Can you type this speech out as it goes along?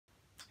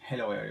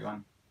Hello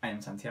everyone, I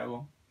am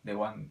Santiago, the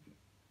one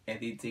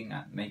editing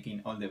and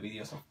making all the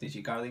videos of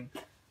digicarding,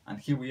 and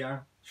here we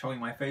are showing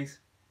my face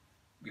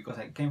because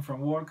I came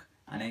from work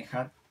and I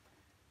had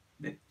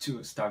the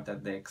two starter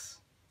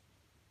decks.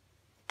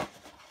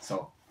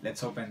 So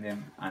let's open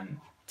them and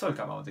talk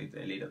about it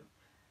a little.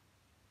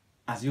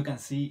 As you can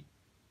see,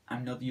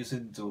 I'm not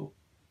used to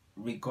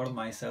record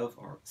myself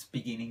or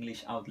speaking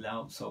English out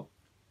loud, so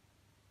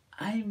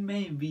I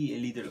may be a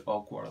little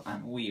awkward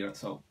and weird,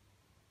 so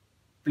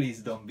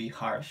please don't be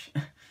harsh.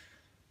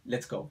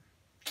 Let's go.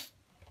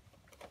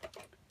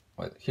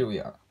 Well, here we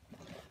are.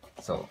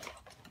 So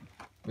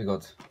we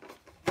got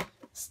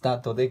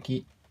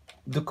Statodeki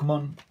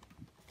Dukemon,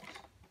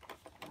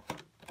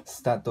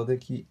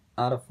 Statodeki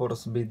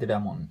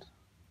UlforceVeedramon,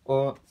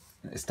 or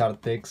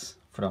start decks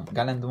from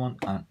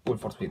Gallantmon and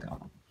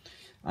UlforceVeedramon.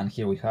 And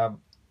here we have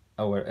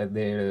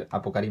the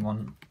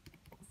Apocarimon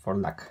for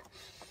luck.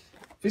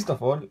 First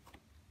of all,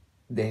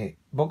 the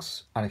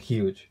box are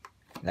huge,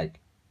 like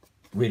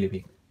really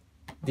big.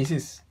 This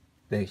is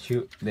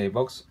the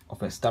box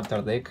of a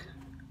starter deck.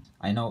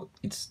 I know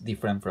it's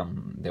different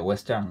from the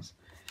westerns.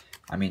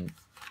 I mean,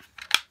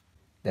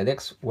 the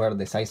decks were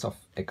the size of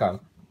a card.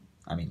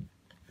 I mean,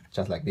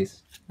 just like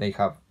this. They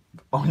have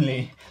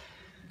only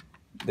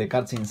the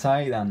cards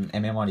inside and a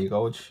memory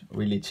gauge,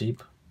 really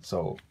cheap.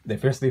 So the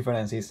first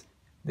difference is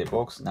the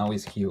box now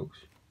is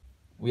huge.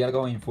 We are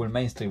going full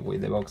mainstream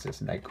with the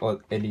boxes, like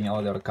any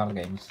other card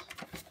games.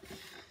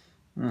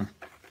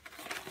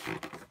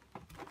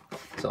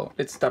 So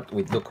let's start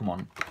with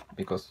Dukemon,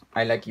 because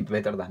I like it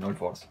better than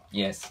Ulforce.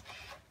 Yes,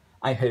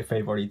 I have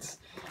favorites.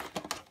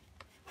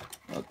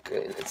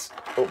 Okay, let's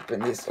open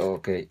this.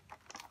 Okay,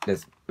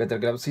 let's better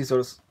grab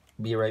scissors.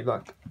 Be right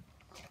back.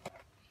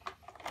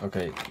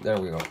 Okay,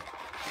 there we go.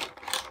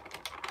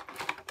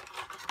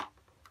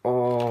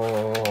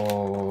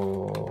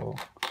 Oh,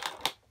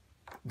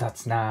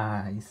 that's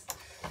nice.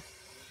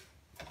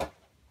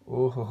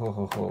 Oh,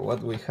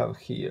 what do we have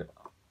here?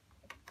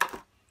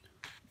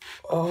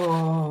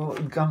 Oh,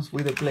 it comes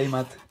with a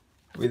playmat,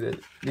 with a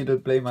little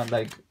playmat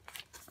like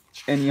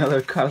any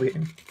other card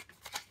game.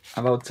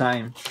 About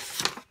time.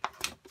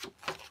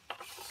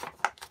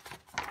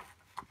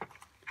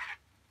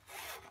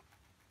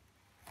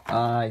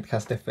 Ah, it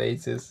has the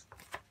faces.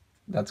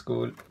 That's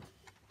cool.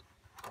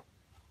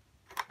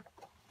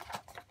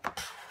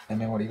 A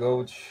memory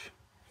gauge.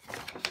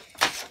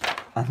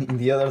 And in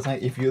the other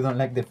side, if you don't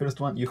like the first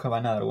one, you have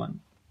another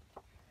one.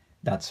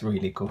 That's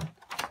really cool.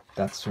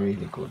 That's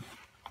really cool.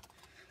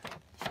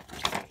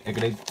 A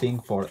great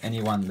thing for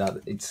anyone that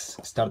it's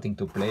starting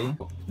to play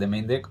the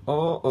main deck.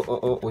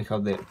 Oh, we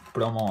have the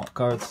promo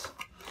cards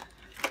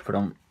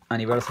from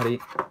Anniversary.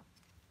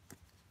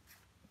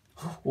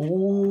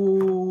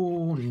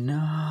 Oh,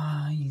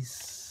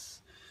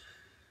 nice.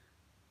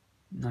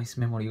 Nice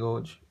memory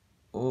gauge.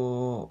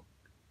 Oh,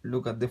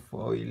 look at the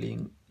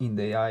foiling in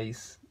the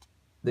eyes.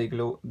 They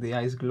glow, the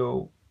eyes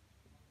glow.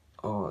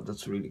 Oh,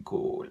 that's really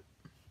cool.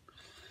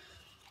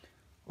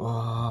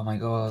 Oh my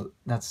god,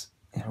 that's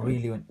a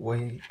really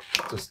way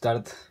to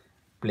start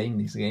playing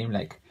this game.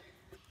 Like,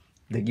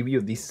 they give you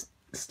this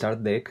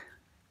start deck,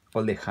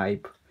 all the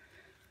hype.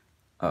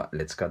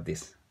 Let's cut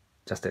this,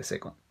 just a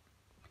second.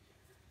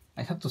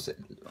 I have to say,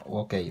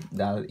 okay,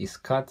 that is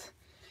cut.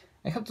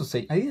 I have to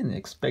say, I didn't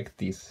expect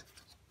this.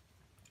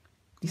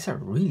 These are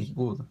really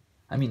good.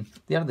 I mean,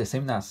 they are the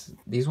same as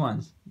these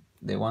ones,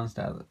 the ones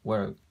that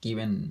were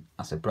given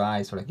as a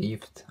prize or a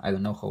gift. I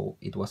don't know how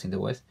it was in the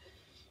West.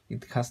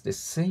 It has the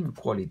same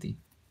quality.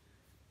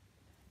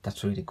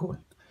 That's really cool.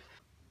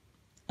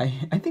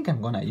 I think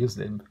I'm gonna use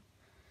them.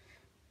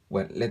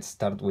 Well, let's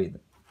start with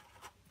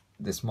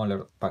the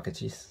smaller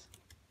packages.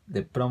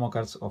 The promo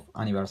cards of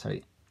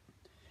Anniversary.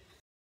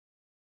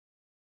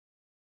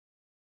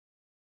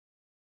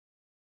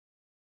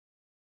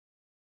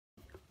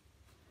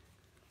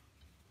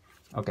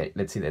 Okay,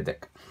 let's see the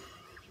deck.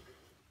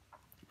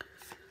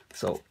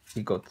 So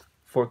we got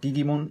 4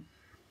 Digimon.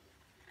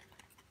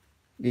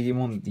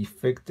 Digimon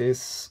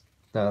defectes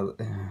that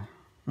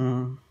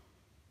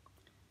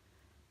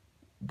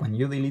when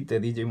you delete the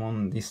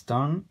Digimon this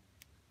turn,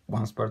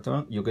 once per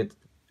turn, you get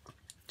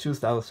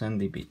 2000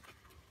 DP.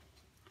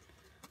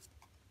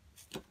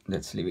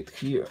 Let's leave it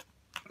here.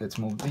 Let's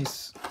move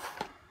this.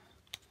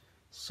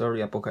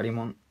 Sorry,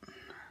 Apocarimon.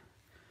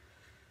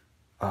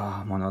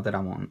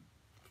 Monodramon.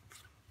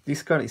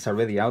 This card is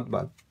already out,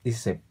 but this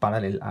is a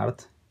parallel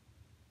art.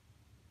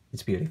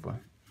 It's beautiful.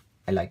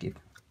 I like it.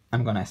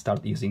 I'm gonna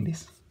start using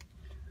this.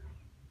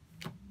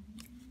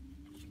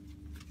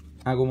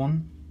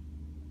 Agumon.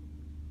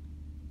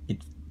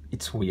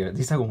 It's weird.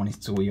 This Agumon is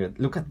too weird.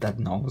 Look at that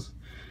nose.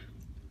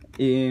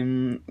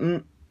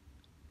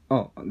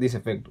 Oh, this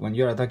effect. When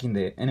you're attacking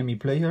the enemy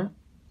player,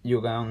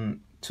 you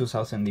gain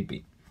 2000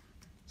 DP.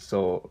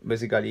 So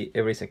basically,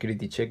 every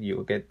security check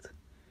you get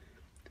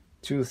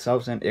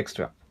 2000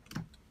 extra.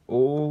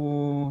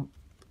 Oh,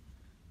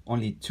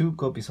 only 2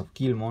 copies of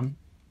Killmon.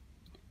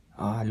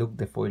 Ah, look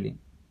the foiling.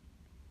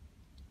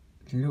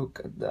 Look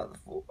at that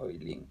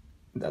foiling.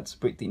 That's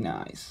pretty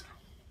nice.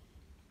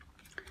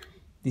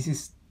 This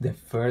is the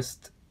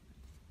first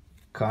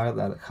card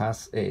that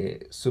has a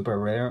super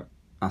rare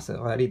as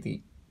a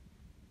rarity.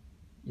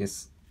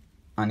 Yes,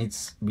 and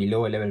it's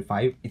below a level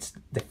 5. It's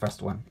the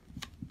first one.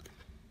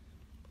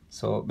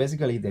 So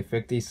basically the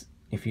effect is,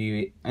 if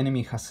your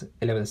enemy has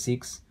a level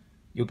 6,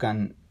 you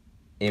can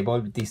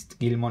evolve this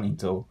Gallantmon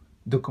into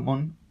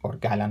Dukemon or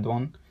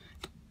Gallantmon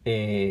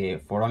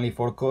for only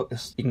 4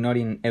 costs,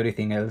 ignoring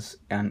everything else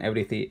and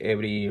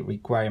every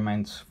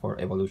requirement for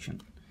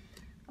evolution.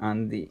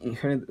 And the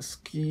inherent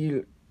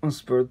skill,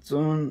 once per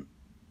turn,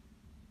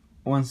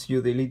 once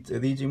you delete a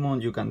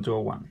Digimon, you can draw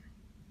one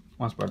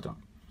once per turn.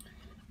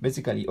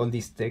 Basically, all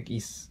this tech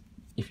is,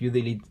 if you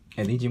delete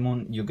a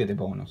Digimon, you get a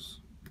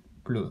bonus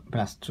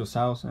plus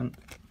 2000.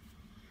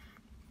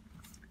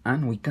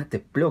 And we got the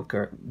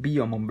blocker,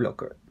 Biomon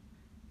blocker.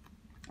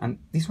 And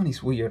this one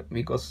is weird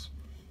because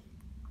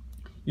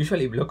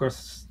usually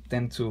blockers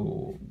tend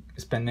to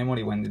spend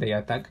memory when they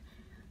attack.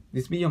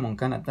 This Biomon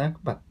can attack,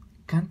 but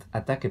can't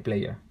attack a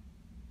player.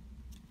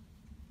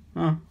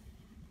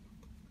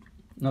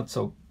 Not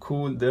so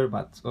cool there,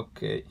 but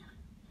okay.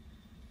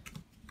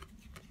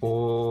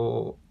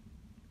 Oh,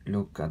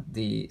 look at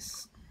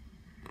this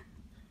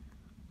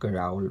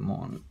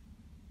Growlmon.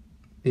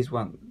 This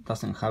one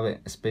doesn't have a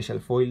special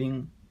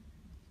foiling,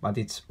 but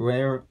it's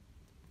rare.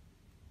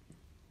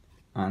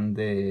 And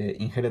the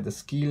inherent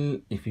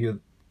skill, if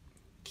you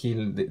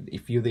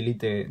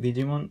delete a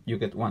Digimon, you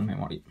get 1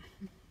 memory.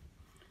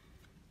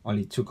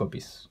 Only 2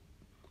 copies.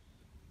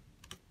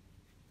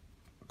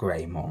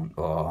 Greymon.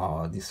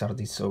 Oh, this art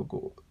is so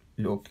good.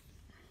 Look.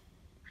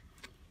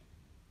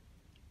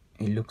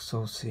 It looks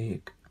so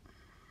sick.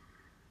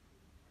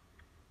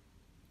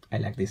 I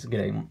like this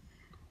Greymon.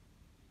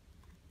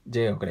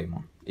 Geo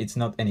Greymon. It's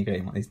not any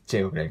Greymon, it's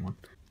Geo Greymon.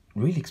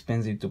 Really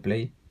expensive to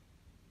play.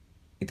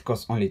 It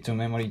costs only 2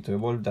 memory to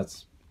evolve,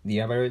 that's the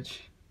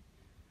average.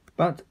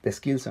 But the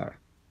skills are,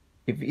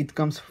 if it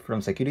comes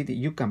from security,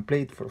 you can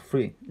play it for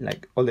free.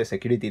 Like all the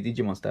security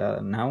Digimons that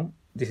are now,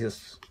 this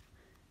is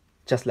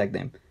just like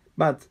them.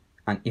 But,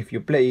 and if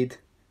you play it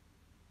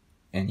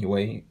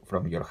anyway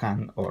from your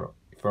hand or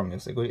from your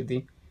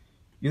security,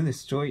 you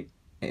destroy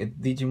a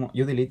Digimon,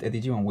 you delete a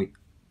Digimon with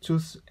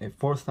choose a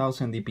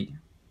 4000 DP.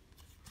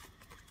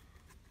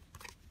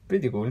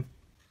 Pretty cool.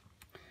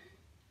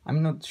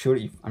 I'm not sure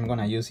if I'm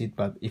gonna use it,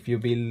 but if you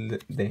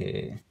build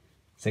the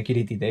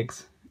security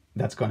decks,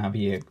 that's gonna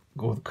be a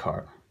good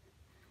card.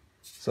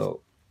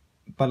 So,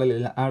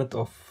 parallel art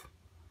of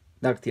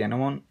Dark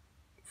Tianomon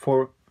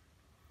 4.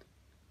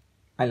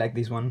 I like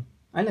this one.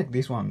 I like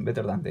this one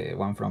better than the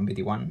one from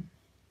BT1.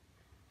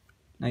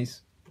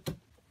 Nice.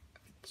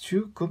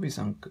 2 copies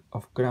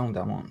of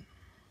Groundamon.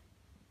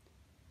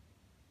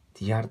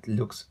 The art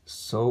looks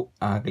so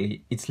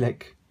ugly. It's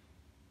like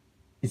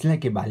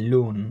a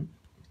balloon.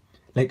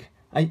 Like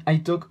I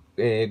took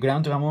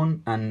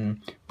Groundamon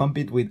and pumped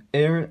it with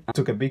air, and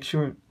took a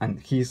picture, and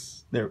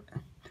he's the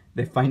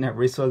final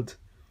result.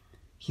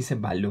 He's a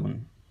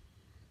balloon.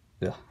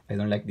 Ugh, I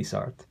don't like this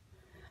art.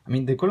 I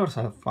mean, the colors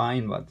are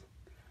fine, but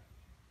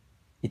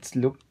it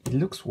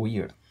looks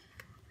weird.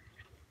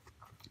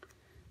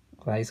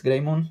 Rice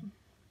Greymon,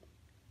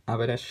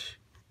 average.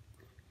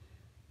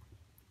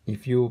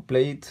 If you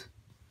play it,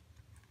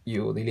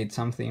 you delete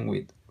something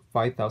with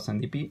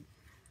 5000 DP,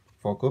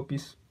 4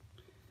 copies,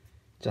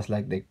 just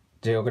like the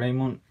Geo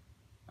Greymon.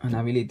 An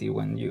ability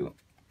when you...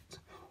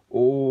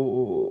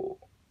 Oh,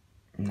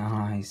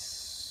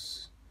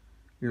 nice.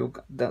 Look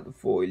at that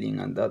foiling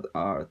and that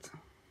art.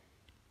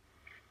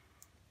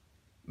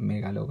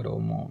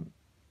 Megalogromon.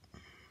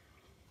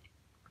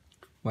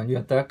 When you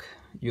attack,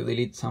 you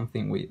delete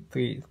something with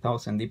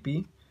 3000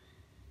 DP,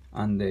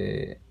 and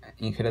the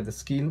inherent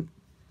skill,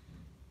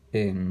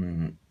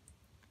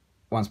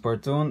 once per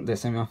turn, the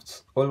same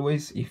as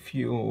always. If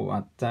you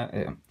attack,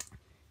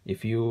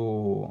 if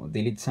you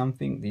delete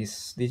something,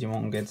 this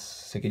Digimon gets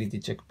security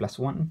check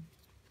 +1.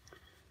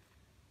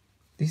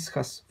 This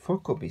has 4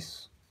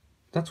 copies.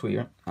 That's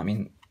weird. I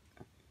mean,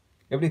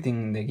 everything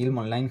in the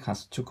Gallantmon line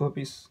has 2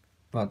 copies,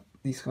 but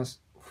this has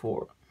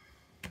 4.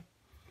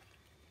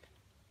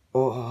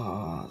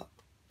 Oh,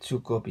 2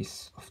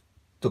 copies of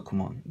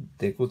Dukemon,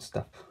 the good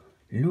stuff.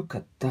 Look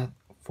at that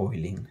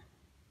foiling.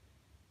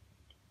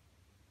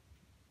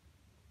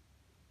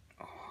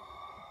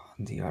 Oh,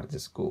 the art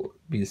is cool.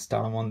 Bill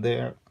Starmon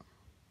there.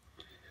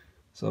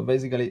 So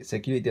basically,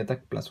 security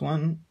attack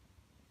 +1,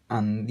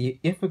 and the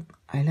effect,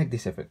 I like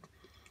this effect.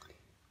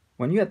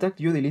 When you attack,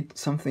 you delete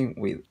something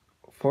with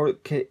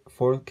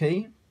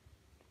 4K,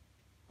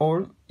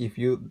 or if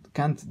you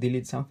can't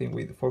delete something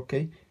with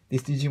 4K,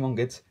 this Digimon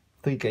gets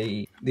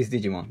 3K. This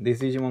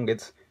Digimon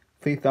gets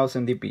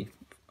 3000 DP.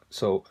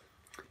 So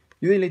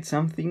you delete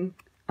something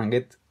and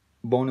get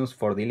bonus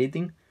for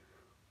deleting,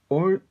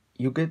 or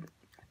you get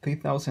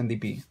 3000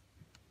 DP.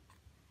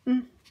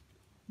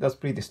 That's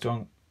pretty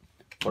strong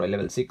for a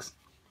level 6.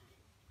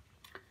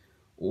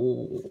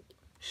 Oh,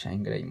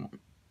 Shine Greymon,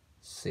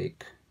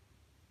 sick.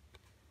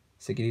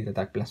 Security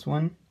attack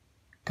 +1,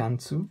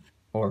 Kantsu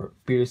or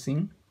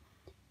piercing.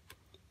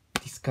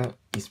 This card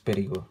is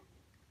very good.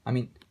 I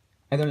mean,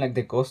 I don't like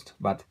the cost,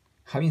 but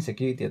having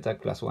security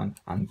attack +1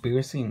 and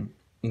piercing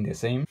in the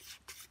same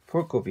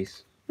 4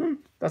 copies.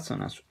 That's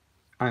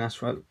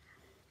unnatural.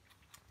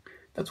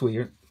 That's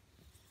weird.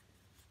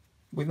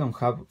 We don't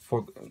have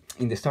 4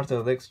 in the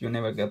starter decks. You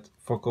never get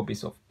 4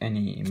 copies of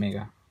any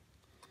mega.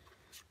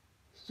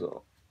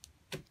 So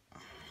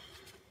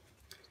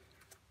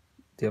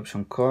the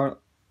option card.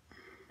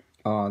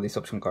 This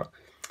option card.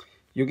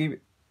 You give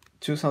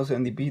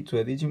 2000 DP to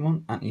a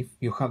Digimon, and if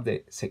you have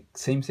the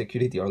same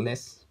security or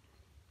less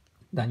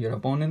than your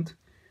opponent,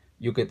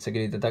 you get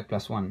security attack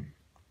 +1.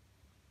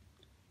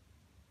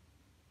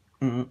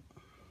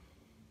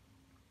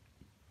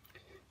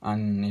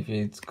 And if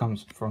it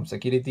comes from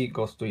security, it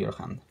goes to your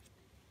hand.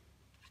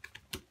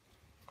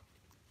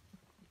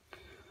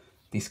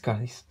 This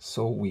card is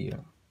so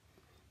weird.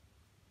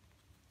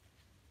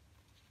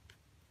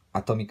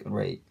 Atomic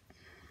Ray.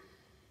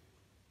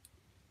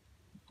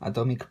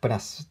 Atomic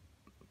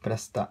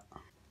Prasta.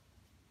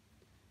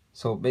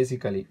 So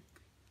basically,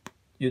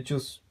 you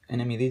choose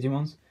enemy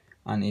Digimons,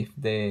 and if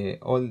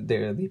all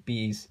their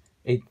DP is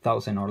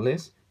 8000 or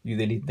less, you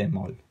delete them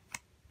all.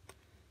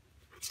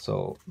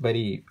 So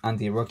very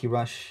anti-Rocky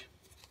Rush.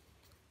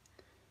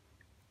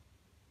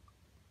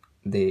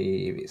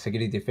 The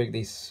security effect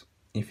is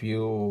if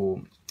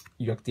you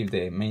activate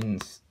the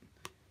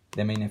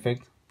main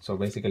effect. So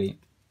basically,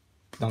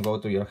 don't go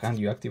to your hand,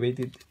 you activate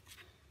it.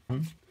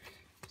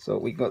 So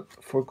we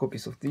got 4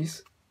 copies of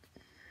this.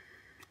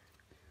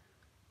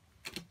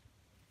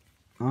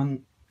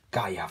 And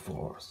Gaia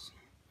Force.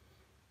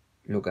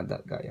 Look at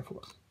that Gaia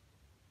Force.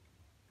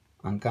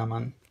 And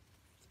Kaman.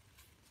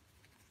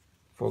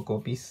 4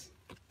 copies.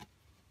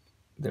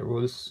 The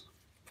rules.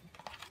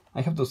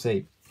 I have to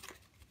say,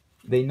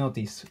 they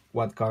notice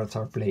what cards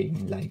are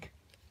playing. Like,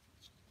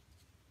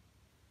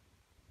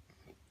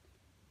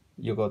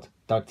 you got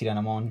Dark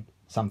Tyrannomon,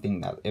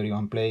 something that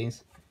everyone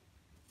plays.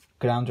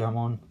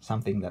 Groundramon,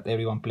 something that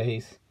everyone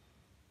plays.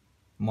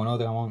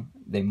 Monodramon,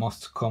 the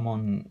most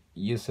common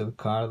used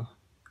card.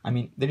 I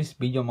mean, there is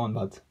Digimon,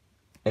 but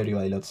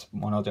everybody loves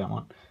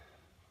Monodramon.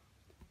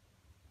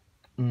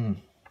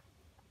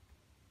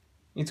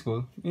 It's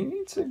good.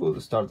 It's a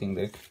good starting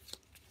deck.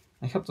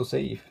 I have to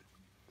say, if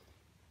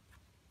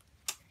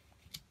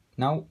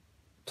now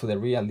to the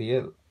real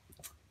deal,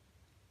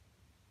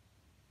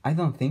 I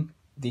don't think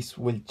this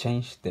will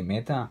change the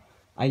meta.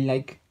 I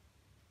like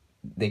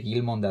the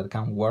Gallantmon that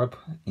can warp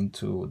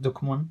into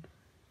Dukemon,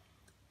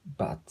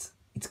 but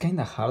it's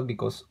kinda hard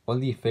because all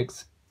the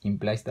effects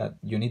implies that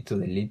you need to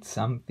delete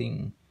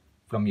something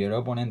from your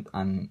opponent,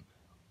 and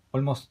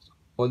almost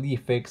all the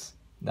effects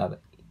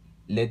that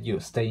let you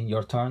stay in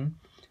your turn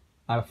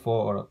are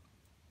for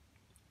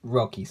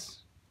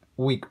Rockies,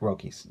 weak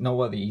Rockies.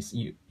 Nobody is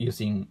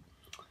using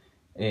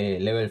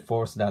level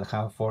 4s that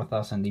have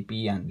 4000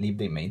 DP and leave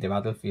them in the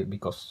battlefield,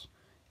 because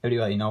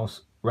everybody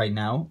knows right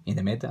now in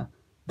the meta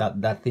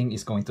that thing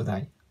is going to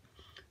die.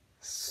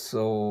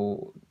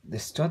 So the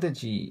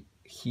strategy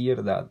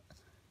here that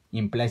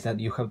implies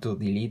that you have to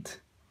delete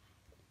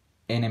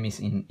enemies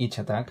in each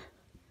attack,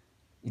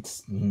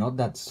 it's not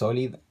that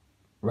solid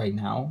right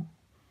now.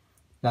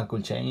 That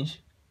could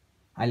change.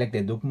 I like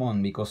the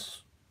Dukemon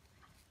because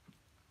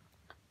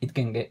it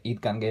can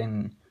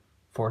gain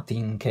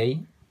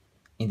 14k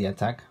in the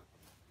attack.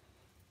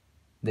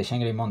 The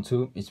Shangri-Mon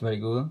too is very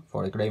good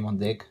for a Greymon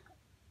deck.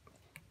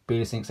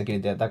 Piercing,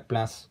 security attack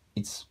plus,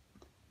 it's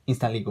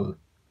instantly good.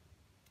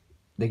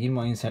 The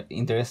Gallantmon is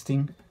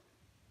interesting.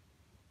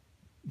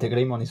 The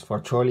Greymon is for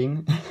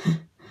trolling.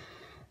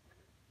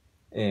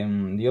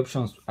 The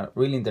options are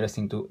really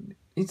interesting too.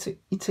 It's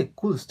a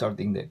cool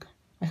starting deck.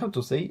 I have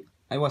to say,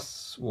 I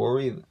was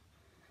worried,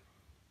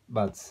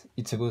 but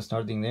it's a good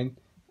starting deck.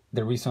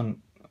 The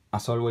reason,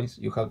 as always,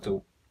 you have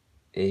to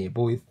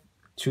buy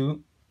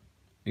 2,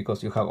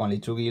 because you have only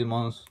 2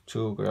 Gallantmons,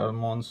 2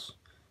 Gallantmons,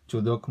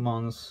 2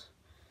 Dukemons,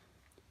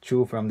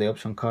 2 from the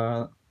option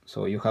card,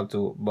 so you have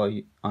to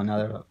buy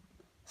another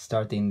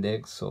starting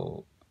deck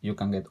so you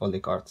can get all the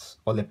cards,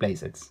 all the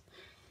playsets.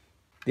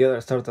 The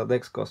other starter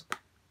decks cost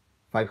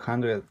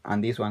 500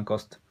 and this one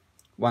cost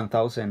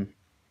 1000,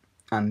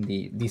 and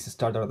this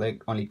starter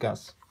deck only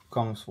comes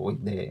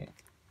with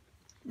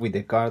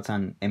the cards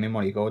and a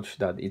memory gauge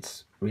that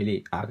it's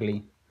really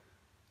ugly.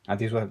 And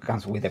this one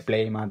comes with a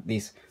playmat,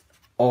 this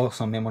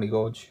awesome memory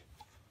gauge,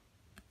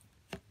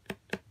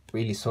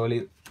 really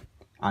solid,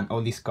 and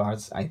all these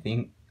cards I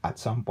think at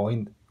some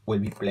point will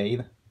be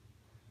played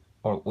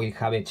or will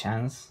have a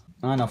chance.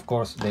 And of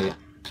course the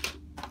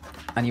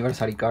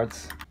anniversary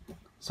cards.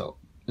 So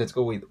let's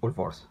go with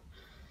Ulforce.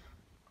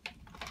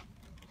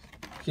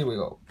 Here we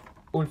go,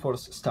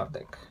 Ulforce start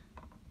deck.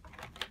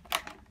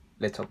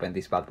 Let's open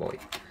this bad boy.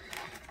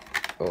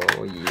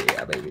 Oh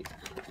yeah, baby.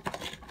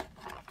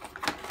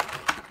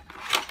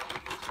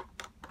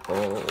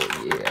 Oh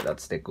yeah,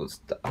 that's the good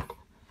stuff.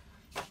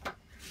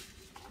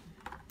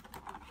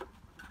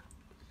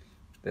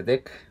 The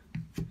deck,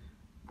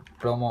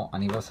 promo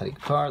anniversary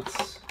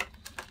cards.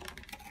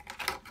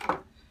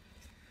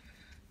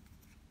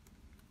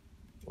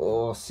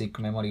 Oh, sick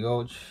memory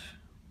gauge.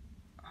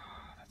 Oh,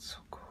 that's so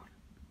cool.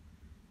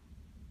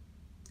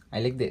 I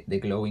like the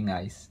glowing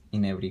eyes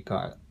in every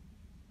card.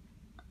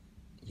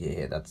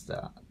 Yeah, that's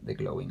the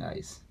glowing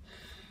eyes.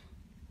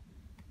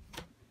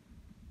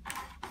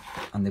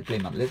 And the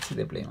playmat. Let's see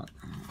the playmat.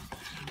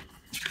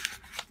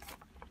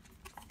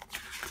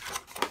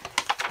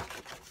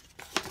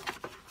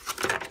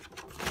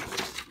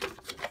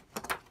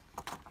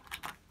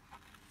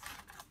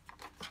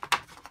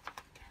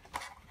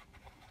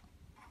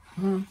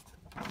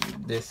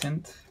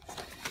 Decent.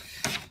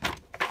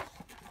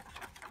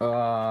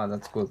 Ah,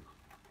 that's good.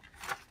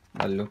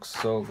 That looks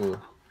so good.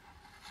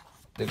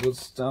 The good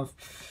stuff.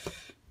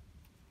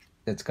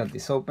 Let's cut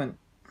this open.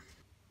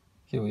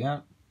 Here we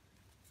are.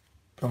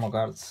 Promo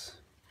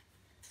cards.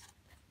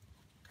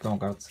 Promo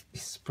cards.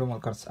 These promo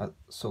cards are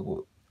so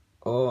good.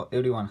 Oh,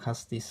 everyone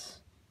has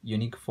this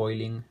unique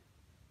foiling.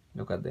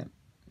 Look at them.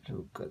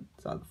 Look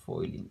at that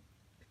foiling.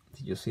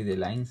 Did you see the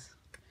lines?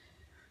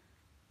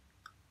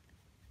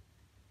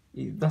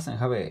 It doesn't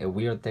have a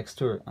weird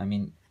texture. I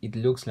mean, it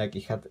looks like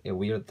it had a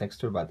weird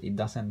texture, but it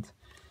doesn't.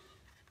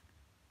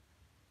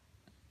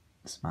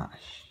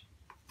 Smash.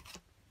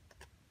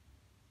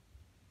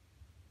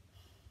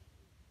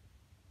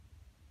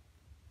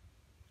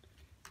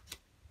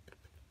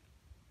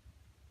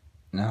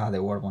 Ah, the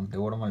Wormon. The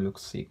Wormon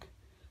looks sick.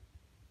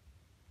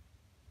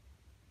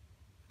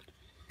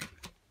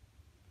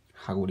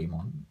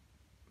 Hagurimon.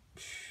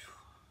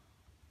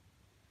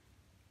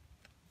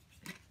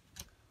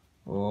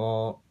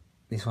 Oh,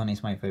 this one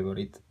is my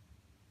favorite.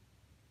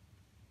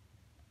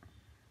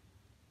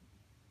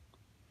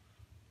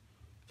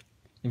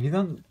 If you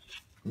don't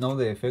know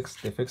the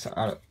effects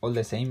are all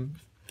the same.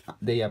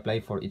 They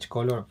apply for each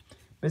color.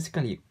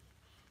 Basically,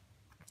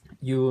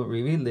 you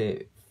reveal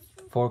the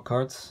 4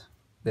 cards,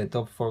 the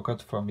top 4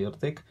 cards from your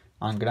deck,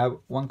 and grab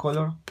one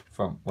color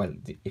from, well,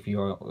 if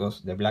you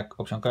use the black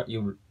option card,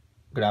 you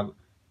grab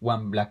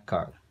one black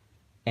card,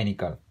 any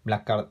card,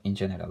 black card in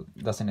general,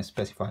 doesn't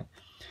specify.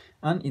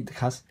 And it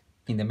has,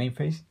 in the main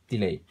phase,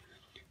 delay.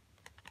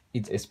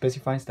 It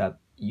specifies that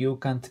you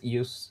can't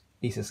use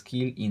this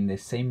skill in the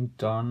same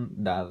turn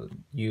that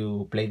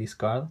you play this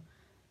card,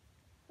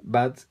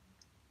 but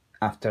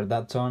after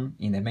that turn,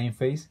 in the main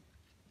phase,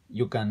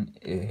 you can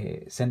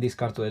send this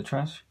card to the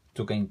trash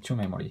to gain 2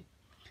 memory.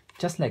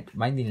 Just like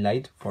Binding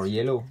Light for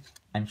yellow,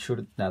 I'm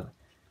sure that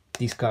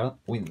this card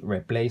will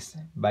replace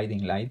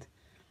Binding Light.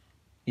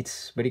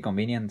 It's very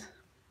convenient.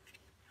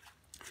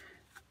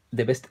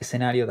 The best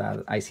scenario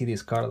that I see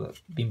this card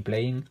been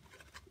playing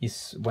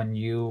is when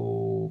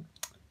you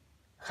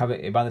have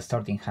a bad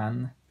starting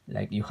hand,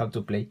 like you have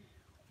to play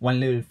one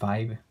level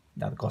 5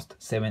 that costs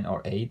 7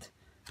 or 8,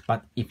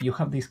 but if you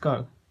have this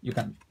card, you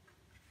can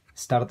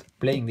start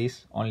playing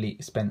this, only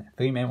spend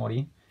 3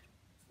 memory,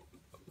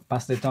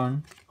 pass the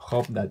turn,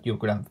 hope that you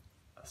grab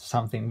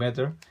something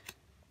better,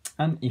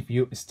 and if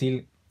you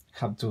still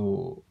have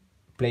to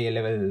play a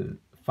level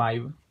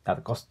 5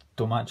 that costs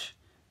too much,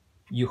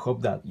 you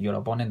hope that your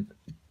opponent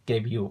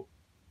gave you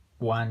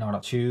 1 or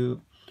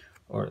 2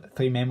 or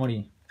 3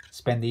 memory,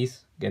 spend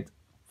this, get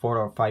 4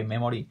 or 5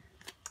 memory,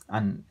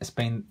 and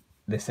spend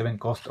the 7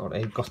 cost or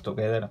 8 cost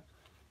together,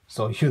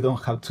 so you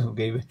don't have to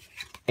give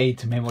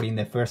 8 memory in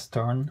the first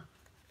turn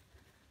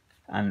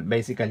and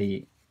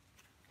basically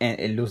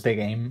lose the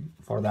game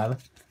for that.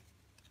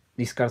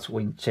 These cards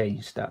will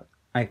change that.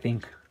 I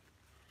think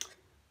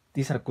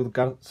these are good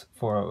cards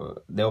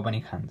for the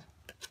opening hand.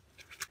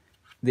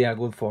 They are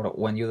good for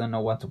when you don't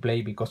know what to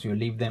play because you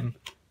leave them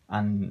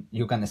and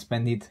you can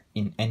spend it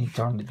in any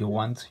turn that you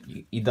want.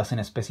 It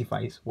doesn't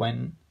specify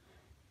when.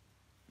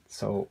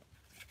 So,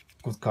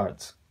 good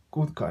cards.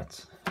 Good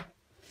cards.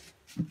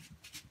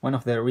 One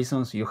of the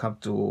reasons you have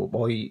to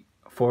buy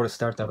 4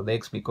 starter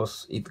decks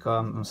because it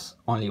comes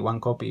only 1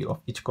 copy of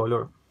each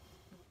color.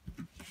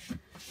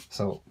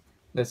 So,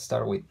 let's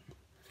start with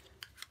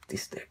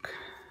this deck.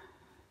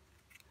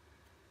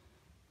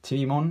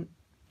 Digimon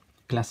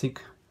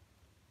Classic.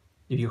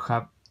 If you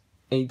have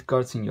 8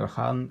 cards in your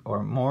hand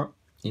or more,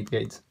 it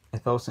gets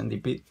 1000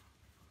 DP,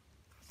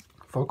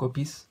 4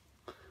 copies.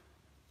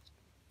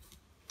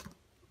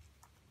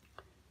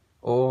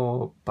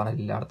 Oh,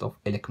 Parallel Art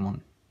of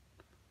Gallantmon.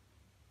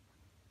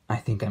 I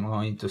think I'm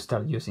going to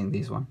start using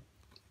this one.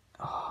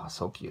 Oh,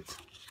 so cute.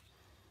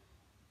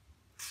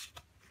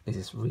 This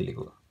is really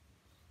good.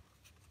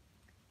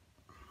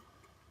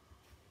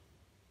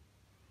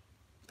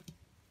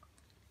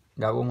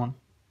 Gabumon.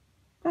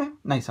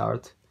 Nice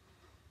art.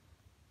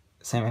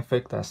 Same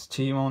effect as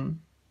Digimon.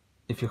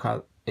 If you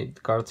have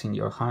 8 cards in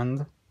your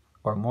hand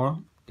or more,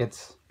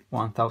 gets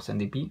 1000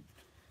 DP.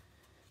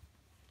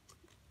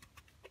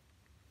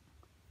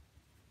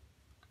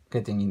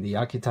 Getting in the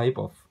archetype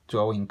of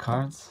drawing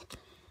cards.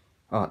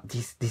 Oh,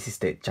 this is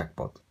the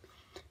jackpot.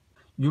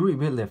 You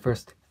reveal the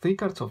first 3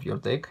 cards of your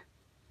deck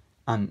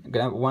and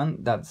grab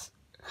one that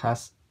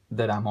has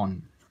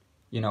Dramon.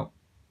 You know,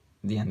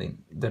 the ending,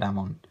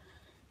 Dramon.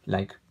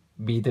 Like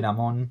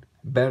Veedramon,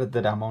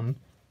 Beardramon,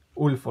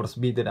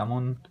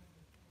 UlforceVeedramon.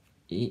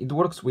 It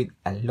works with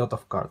a lot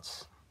of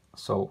cards.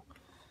 So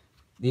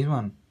this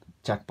one,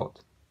 jackpot.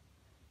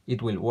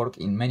 It will work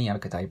in many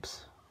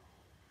archetypes.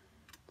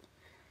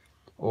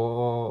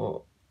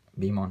 Oh,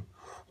 Bimon.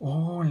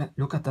 Oh,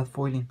 look at that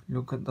foiling.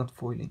 Look at that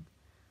foiling.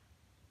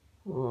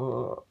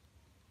 Oh,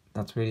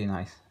 that's really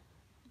nice.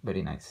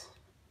 Very nice.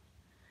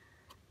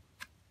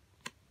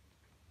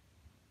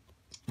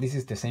 This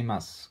is the same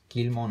as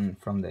Gallantmon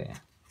from the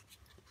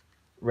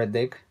red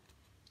deck.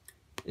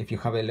 If you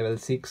have a level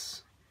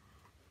 6,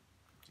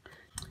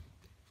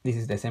 this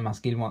is the same as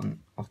Gallantmon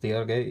of the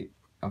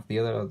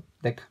other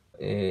deck.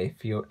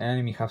 If your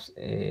enemy has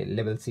a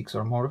level 6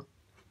 or more,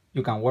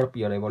 you can warp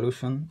your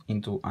evolution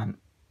into an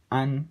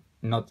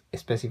not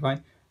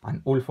specified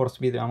an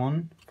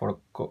UlforceVeedramon for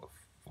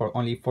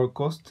only 4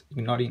 cost,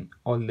 ignoring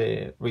all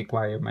the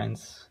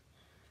requirements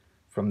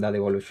from that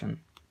evolution.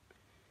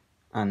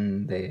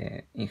 And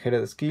the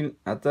inherited skill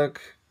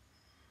attack.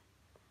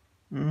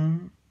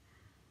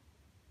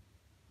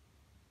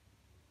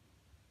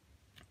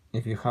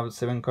 If you have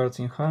 7 cards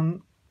in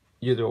hand,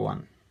 you draw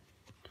 1.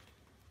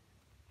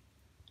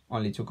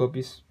 Only 2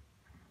 copies.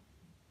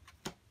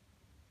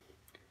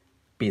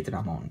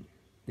 Veedramon.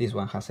 This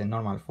one has a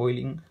normal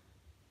foiling.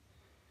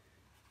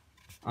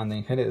 And the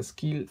inherited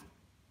skill.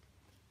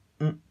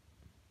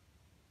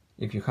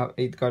 If you have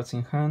 8 cards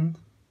in hand,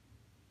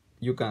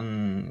 you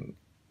can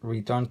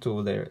return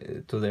to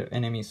their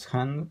enemy's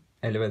hand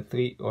a level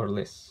 3 or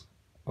less,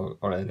 or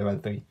a level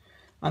 3,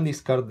 and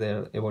discard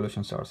their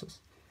evolution sources.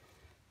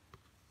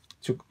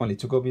 Only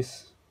 2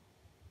 copies.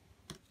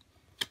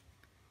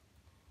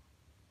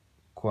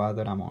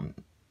 Quadramon.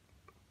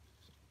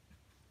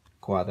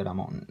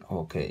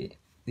 Okay,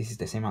 this is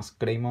the same as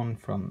Greymon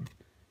from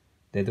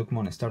the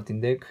Dukemon starting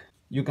deck.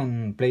 You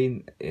can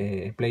play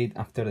it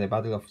after the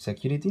Battle of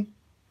Security,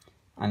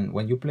 and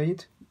when you play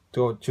it,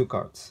 draw 2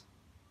 cards.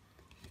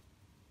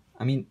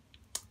 I mean,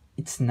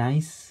 it's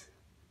nice,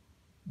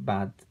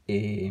 but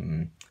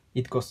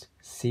it costs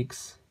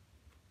 6,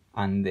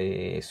 and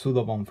the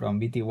Pseudobomb from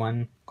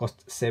BT1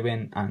 costs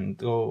 7,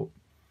 and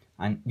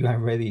you are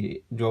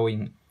already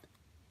drawing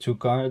 2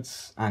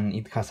 cards, and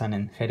it has an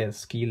inherited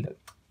skill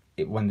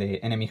that when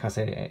the enemy has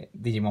a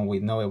Digimon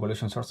with no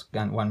evolution source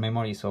and 1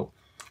 memory, so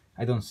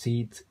I don't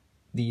see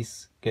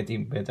this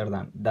getting better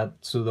than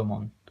that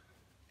Pseudomon.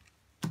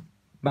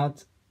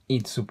 But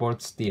it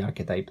supports the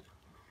archetype.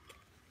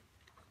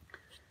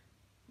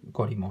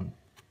 Gorimon.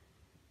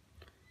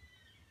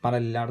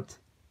 Parallel art.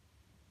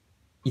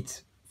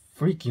 It's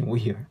freaking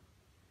weird.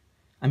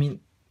 I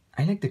mean,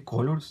 I like the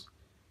colors,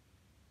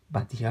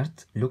 but the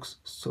art looks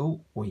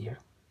so weird.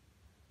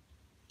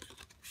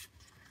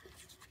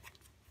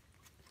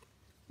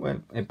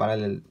 Well, a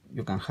parallel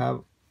you can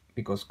have,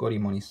 because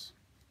Gorimon is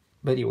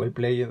very well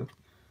played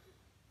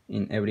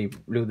in every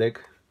blue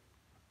deck.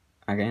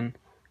 Again,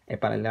 a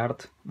parallel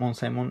art, Mon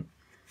Simon,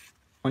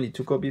 only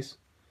 2 copies.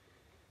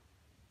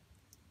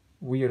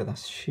 Weird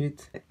as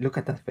shit. Look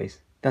at that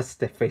face. That's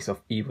the face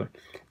of evil.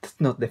 That's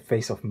not the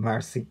face of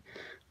mercy.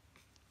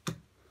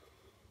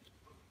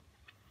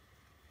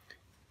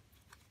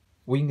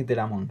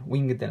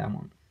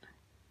 Wingedramon.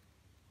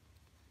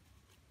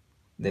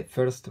 The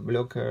first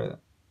blocker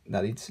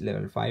that it's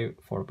level 5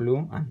 for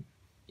blue, and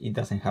it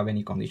doesn't have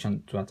any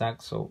condition to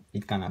attack, so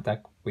it can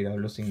attack without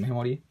losing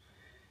memory.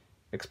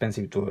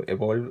 Expensive to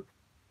evolve.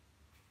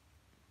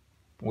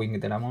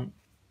 Wingedramon.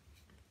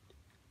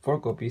 4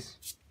 copies.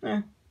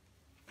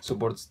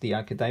 Supports the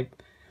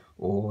archetype.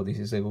 Oh, this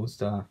is a good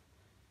stuff.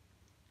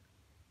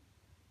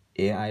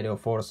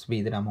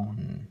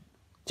 UlforceVeedramon.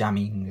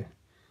 Jamming.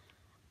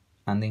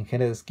 And the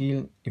inherited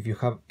skill, if you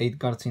have 8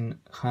 cards in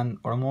hand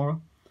or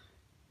more,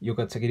 you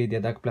got security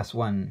attack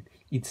 +1.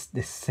 It's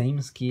the same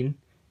skill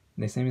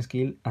as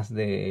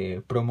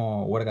the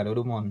promo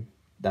Wargarurumon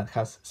that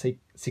has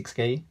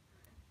 6k.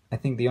 I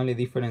think the only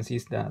difference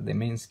is that the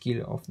main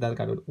skill of that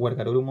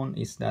Wargarurumon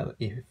is that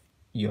if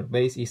your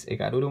base is a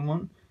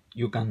Garurumon,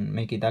 you can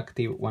make it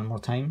active 1 more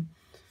time.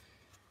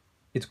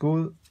 It's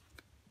cool.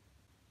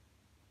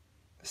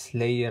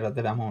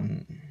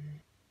 Slayerdramon.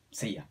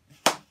 See ya.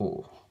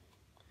 Oh.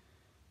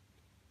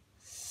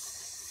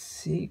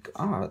 Sick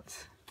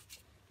art.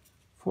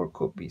 4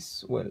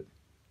 copies. Well,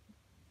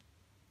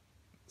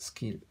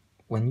 skill.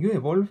 When you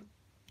evolve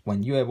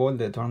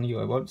the turn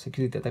you evolve,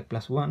 security attack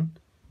 +1.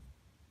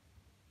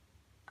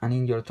 And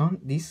in your turn,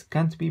 this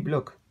can't be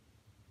blocked.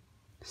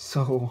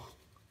 So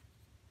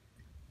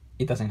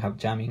it doesn't have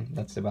jamming,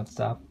 that's the bad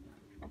stuff.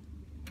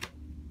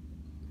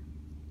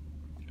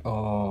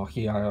 Oh,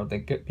 here are the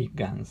big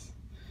guns.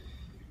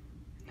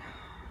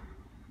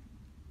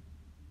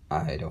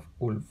 Eye of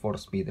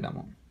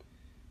UlforceVeedramon.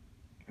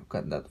 Look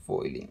at that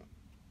foiling.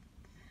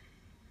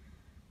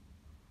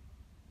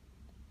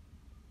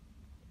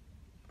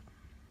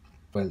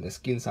 Well, the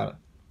skills are,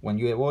 when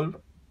you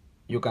evolve,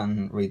 you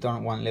can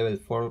return 1 level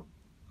 4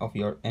 of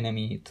your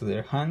enemy to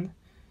their hand.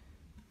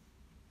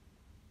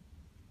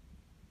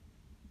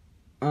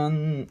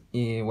 And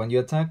when you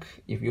attack,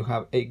 if you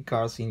have 8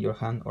 cards in your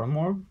hand or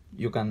more,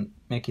 you can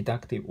make it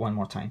active 1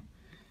 more time.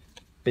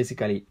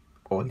 Basically,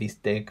 all this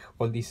deck,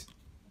 all this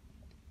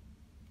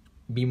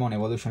Digimon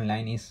evolution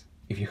line is,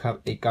 if you have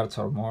 8 cards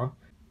or more.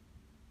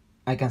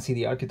 I can see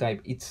the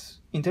archetype,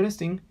 it's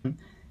interesting,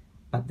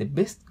 but the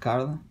best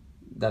card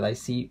that I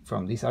see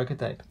from this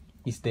archetype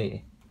is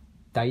the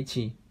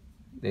Taichi,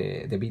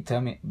 the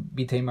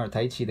B-Tamer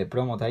Taichi, the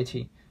promo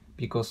Taichi,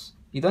 because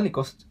it only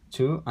costs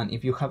 2, and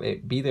if you have a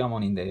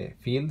Veedramon in the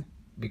field,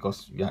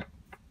 because you are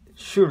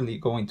surely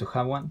going to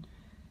have one,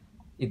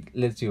 it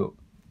lets you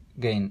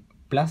gain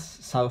plus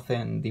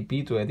 1000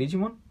 DP to a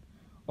Digimon,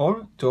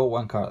 or draw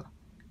 1 card.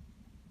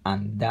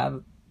 And that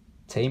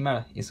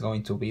Tamer is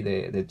going to be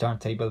the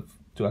turntable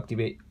to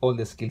activate all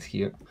the skills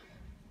here.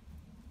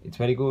 It's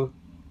very good.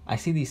 I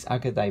see this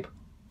archetype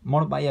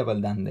more viable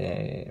than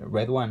the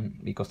red one,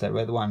 because the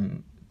red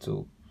one,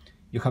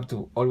 you have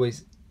to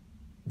always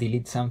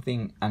delete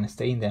something and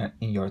stay in there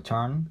in your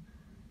turn,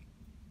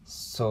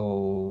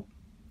 so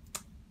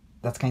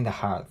that's kind of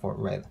hard for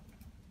red.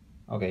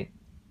 Okay,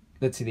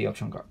 let's see the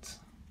option cards.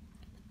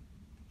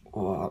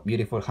 Oh,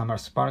 beautiful Hammer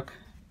Spark.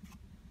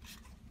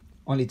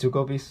 Only 2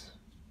 copies.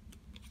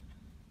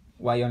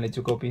 Why only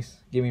 2 copies?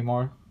 Give me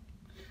more.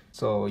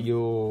 So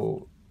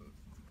you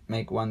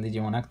make 1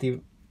 Digimon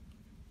active.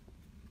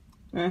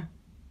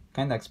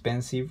 Kinda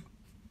expensive.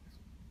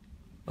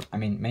 But, I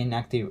mean, main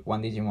active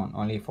 1 Digimon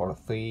only for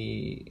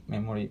 3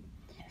 memory.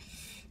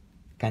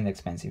 Kinda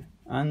expensive.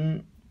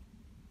 And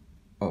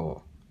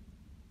oh,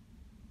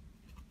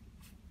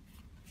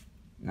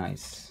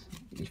 nice.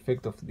 The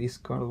effect of this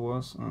card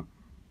was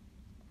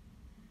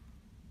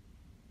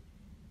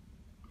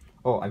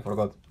oh, I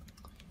forgot.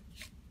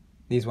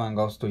 This one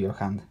goes to your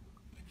hand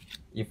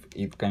if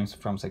it comes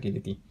from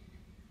security.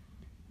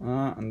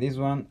 And this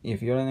one,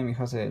 if your enemy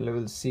has a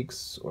level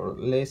 6 or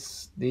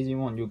less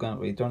Digimon, you can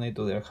return it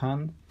to their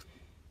hand.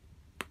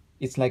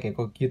 It's like a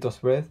Cocytus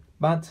Breath,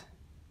 but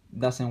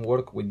doesn't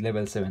work with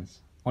level 7s,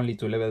 only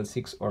to level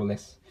 6 or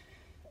less.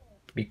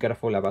 Be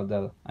careful about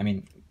that. I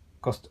mean,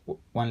 cost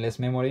 1 less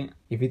memory.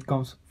 If it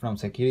comes from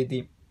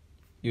security,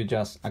 you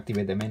just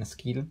activate the main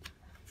skill.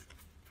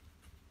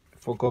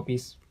 4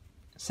 copies,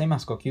 same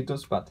as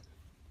Cocytus, but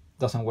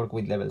doesn't work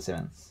with level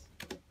 7s.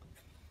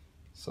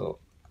 So,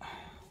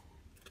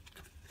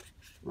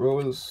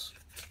 rules,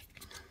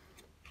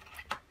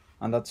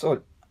 and that's all.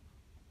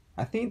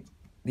 I think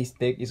this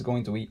deck is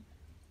going to be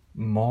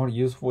more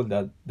useful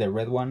than the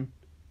red one,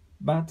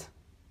 but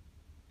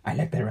I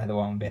like the red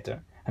one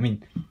better. I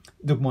mean,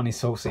 Dukemon is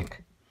so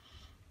sick.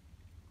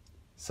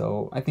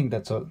 So I think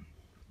that's all.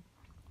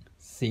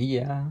 See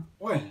ya.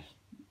 Well,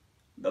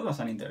 that was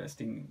an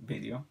interesting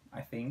video,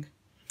 I think.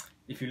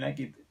 If you like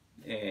it,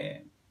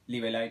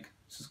 leave a like,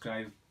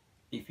 subscribe.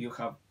 If you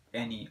have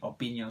any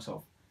opinions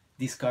of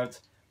these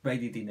cards,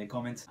 write it in the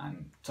comments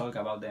and talk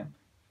about them.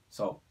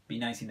 So be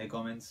nice in the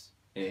comments.